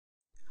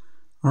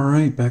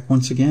Alright, back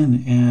once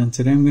again, and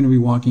today I'm going to be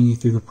walking you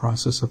through the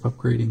process of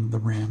upgrading the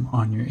RAM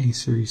on your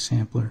A-series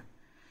sampler.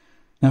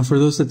 Now for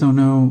those that don't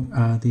know,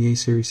 the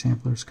A-series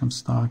samplers come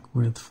stock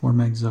with 4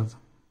 megs of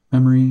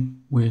memory,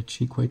 which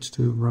equates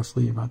to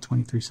roughly about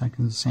 23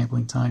 seconds of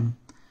sampling time,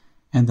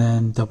 and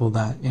then double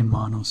that in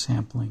mono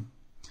sampling.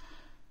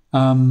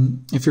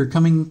 If you're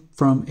coming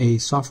from a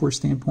software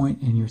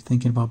standpoint and you're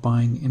thinking about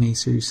buying an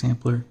A-series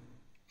sampler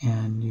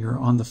and you're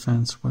on the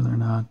fence whether or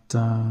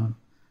not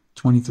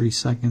 23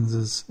 seconds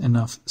is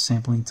enough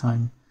sampling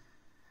time,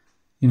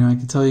 I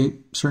can tell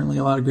you certainly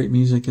a lot of great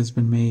music has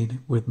been made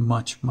with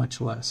much,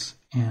 much less.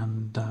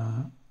 And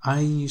I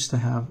used to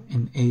have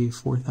an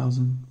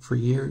A5000 for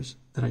years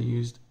that I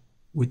used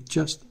with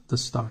just the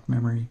stock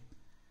memory.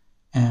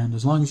 And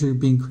as long as you're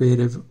being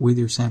creative with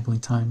your sampling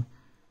time,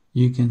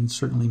 you can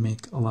certainly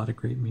make a lot of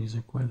great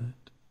music with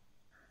it.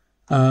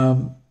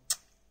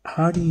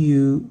 How do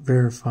you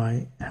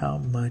verify how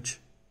much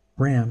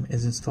RAM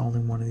is installed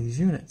in one of these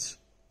units?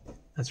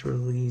 That's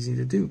really easy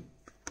to do.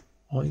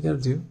 All you got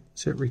to do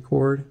is hit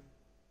record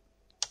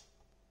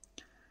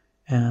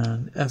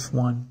and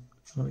F1.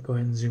 Let me go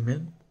ahead and zoom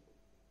in.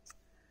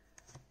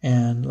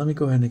 And let me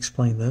go ahead and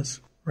explain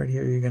this. Right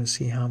here, you're going to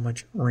see how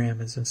much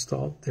RAM is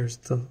installed. There's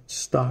the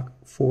stock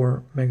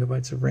 4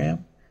 megabytes of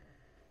RAM.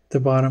 The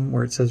bottom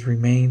where it says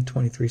remain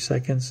 23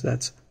 seconds,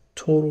 that's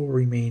total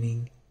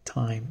remaining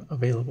time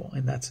available,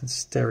 and that's in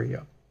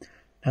stereo.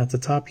 Now at the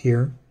top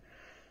here,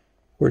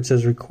 where it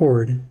says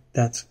record,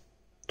 that's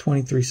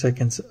 23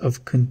 seconds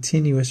of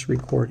continuous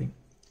recording.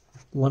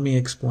 Let me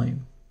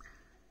explain.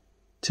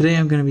 Today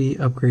I'm going to be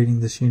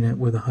upgrading this unit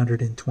with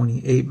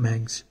 128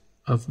 megs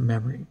of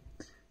memory.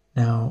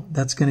 Now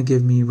that's going to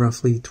give me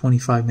roughly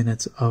 25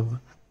 minutes of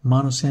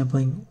mono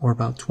sampling or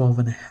about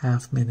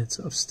 12.5 minutes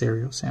of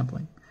stereo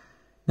sampling.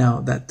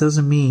 Now that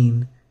doesn't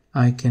mean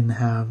I can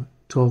have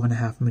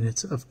 12.5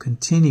 minutes of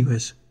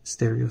continuous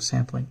stereo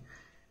sampling.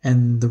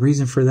 And the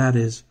reason for that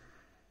is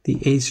the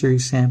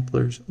A-series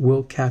samplers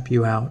will cap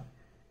you out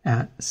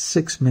at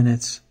 6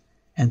 minutes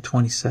and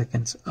 20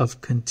 seconds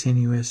of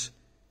continuous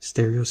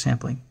stereo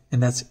sampling.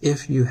 And that's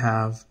if you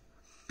have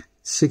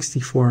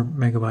 64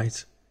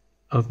 megabytes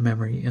of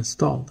memory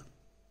installed.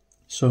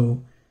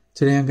 So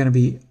today I'm going to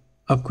be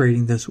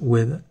upgrading this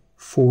with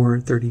 4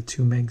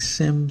 32 meg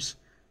sims,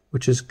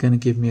 which is going to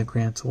give me a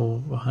grand total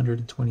of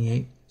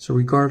 128. So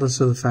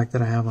regardless of the fact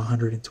that I have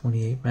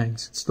 128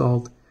 megs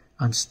installed,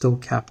 I'm still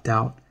capped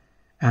out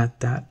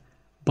at that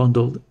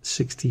bundled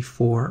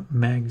 64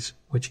 megs,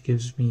 which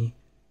gives me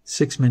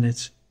 6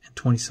 minutes and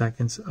 20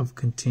 seconds of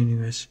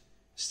continuous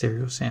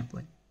stereo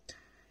sampling.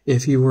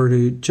 If you were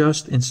to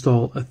just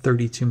install a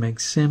 32 meg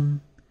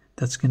sim,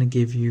 that's going to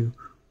give you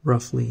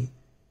roughly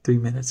 3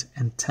 minutes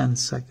and 10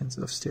 seconds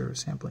of stereo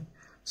sampling.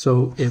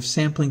 So if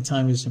sampling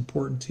time is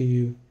important to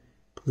you,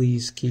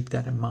 please keep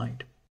that in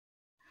mind.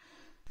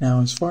 Now,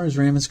 as far as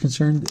RAM is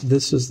concerned,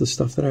 this is the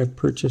stuff that I've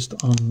purchased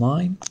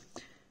online.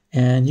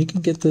 And you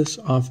can get this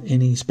off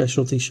any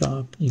specialty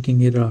shop. You can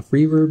get it off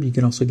Reverb. You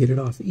can also get it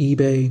off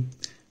eBay,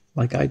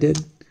 like I did.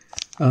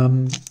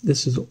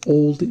 This is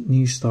old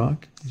new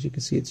stock. As you can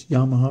see, it's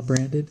Yamaha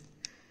branded.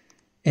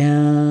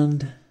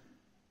 And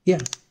yeah,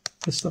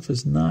 this stuff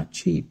is not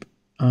cheap.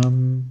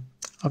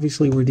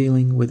 Obviously, we're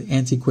dealing with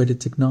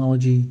antiquated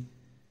technology.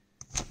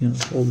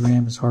 This old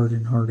RAM is harder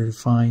and harder to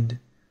find.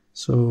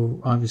 So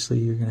obviously,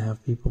 you're going to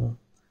have people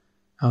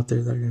out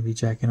there that are going to be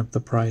jacking up the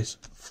price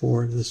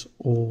for this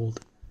old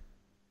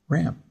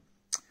RAM.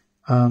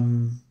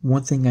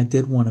 One thing I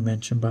did want to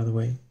mention, by the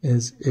way,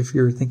 is if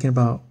you're thinking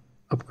about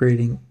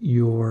upgrading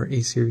your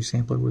A-series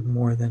sampler with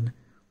more than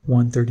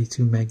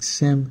 132 meg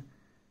sim,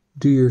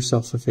 do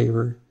yourself a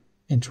favor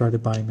and try to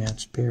buy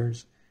matched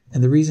pairs.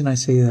 And the reason I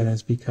say that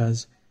is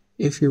because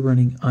if you're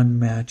running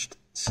unmatched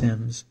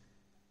sims,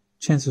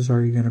 chances are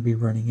you're going to be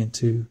running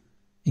into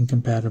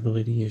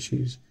incompatibility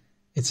issues.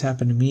 It's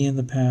happened to me in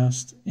the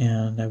past,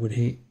 and I would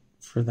hate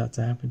for that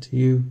to happen to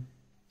you.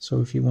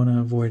 So if you want to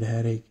avoid a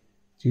headache,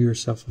 do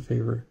yourself a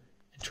favor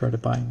and try to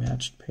buy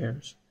matched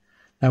pairs.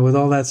 Now, with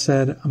all that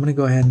said, I'm going to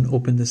go ahead and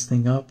open this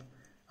thing up.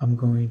 I'm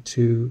going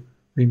to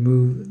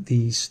remove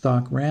the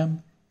stock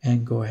RAM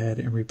and go ahead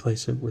and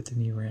replace it with the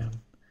new RAM.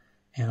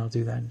 And I'll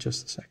do that in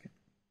just a second.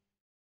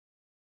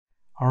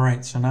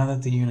 Alright, so now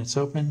that the unit's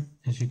open,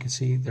 as you can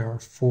see, there are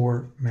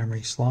 4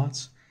 memory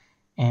slots.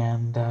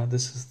 And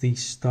this is the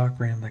stock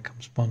RAM that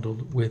comes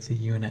bundled with the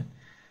unit.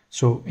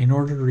 So in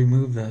order to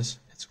remove this,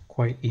 it's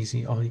quite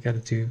easy. All you got to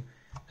do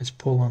is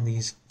pull on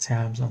these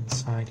tabs on the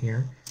side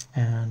here.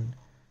 And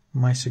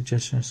my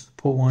suggestion is to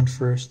pull one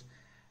first.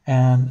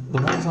 And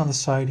the ones on the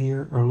side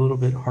here are a little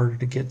bit harder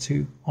to get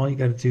to. All you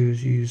got to do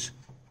is use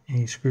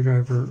a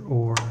screwdriver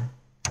or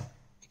a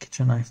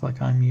kitchen knife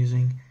like I'm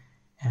using,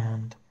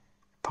 and it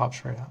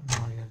pops right out.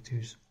 And all you got to do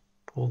is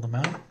pull them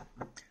out.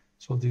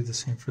 So I'll do the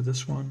same for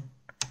this one.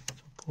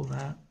 So pull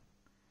that,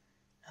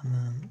 and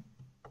then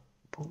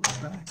pull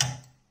it back,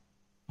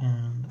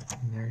 and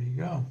there you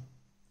go.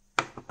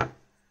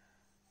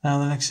 Now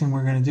the next thing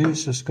we're going to do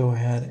is just go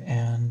ahead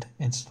and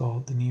install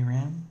the new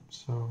RAM.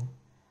 So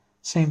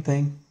same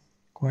thing,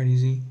 quite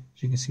easy.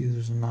 As you can see,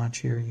 there's a notch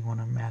here. You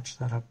want to match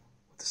that up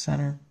with the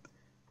center.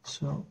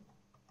 So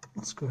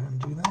let's go ahead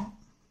and do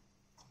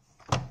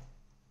that.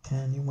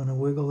 And you want to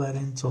wiggle that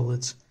in until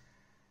it's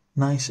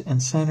nice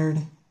and centered,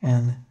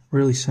 and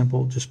really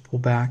simple. Just pull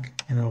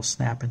back and it'll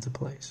snap into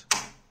place.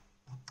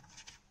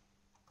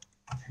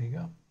 There you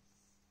go.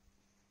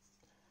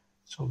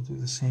 So we'll do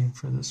the same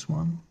for this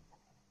one.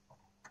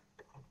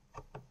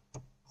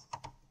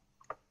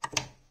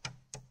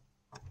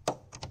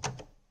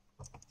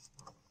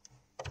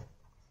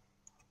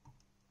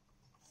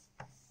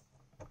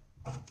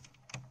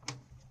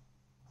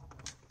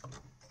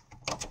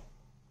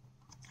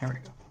 There we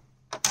go.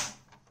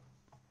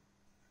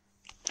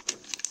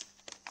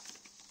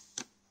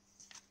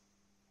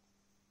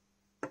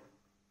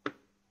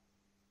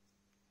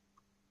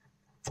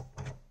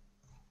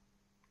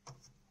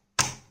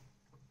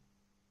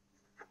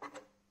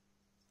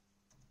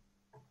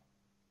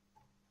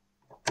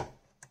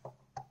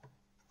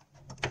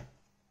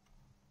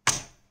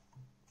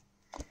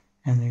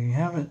 And there you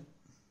have it,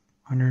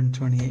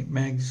 128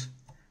 megs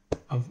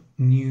of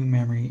new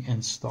memory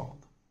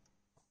installed.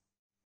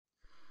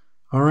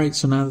 Alright,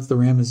 so now that the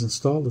RAM is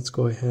installed, let's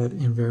go ahead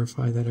and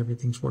verify that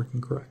everything's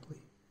working correctly.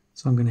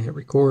 So I'm going to hit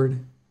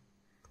record,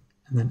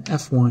 and then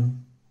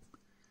F1,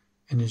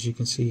 and as you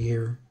can see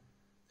here,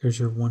 there's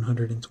your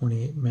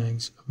 128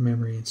 megs of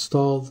memory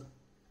installed,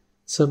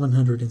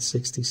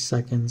 760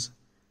 seconds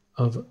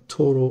of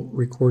total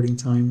recording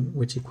time,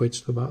 which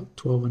equates to about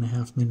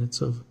 12.5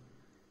 minutes of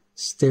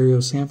stereo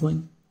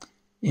sampling,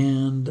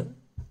 and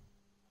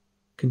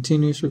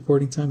continuous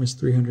recording time is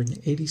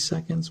 380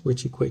 seconds,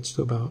 which equates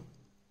to about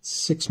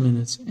 6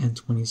 minutes and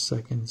 20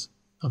 seconds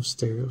of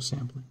stereo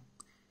sampling.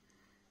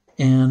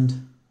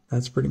 And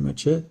that's pretty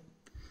much it.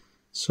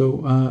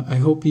 So I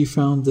hope you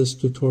found this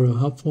tutorial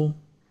helpful,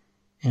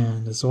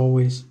 and as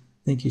always,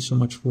 thank you so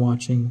much for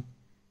watching,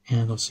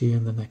 and I'll see you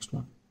in the next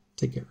one.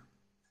 Take care.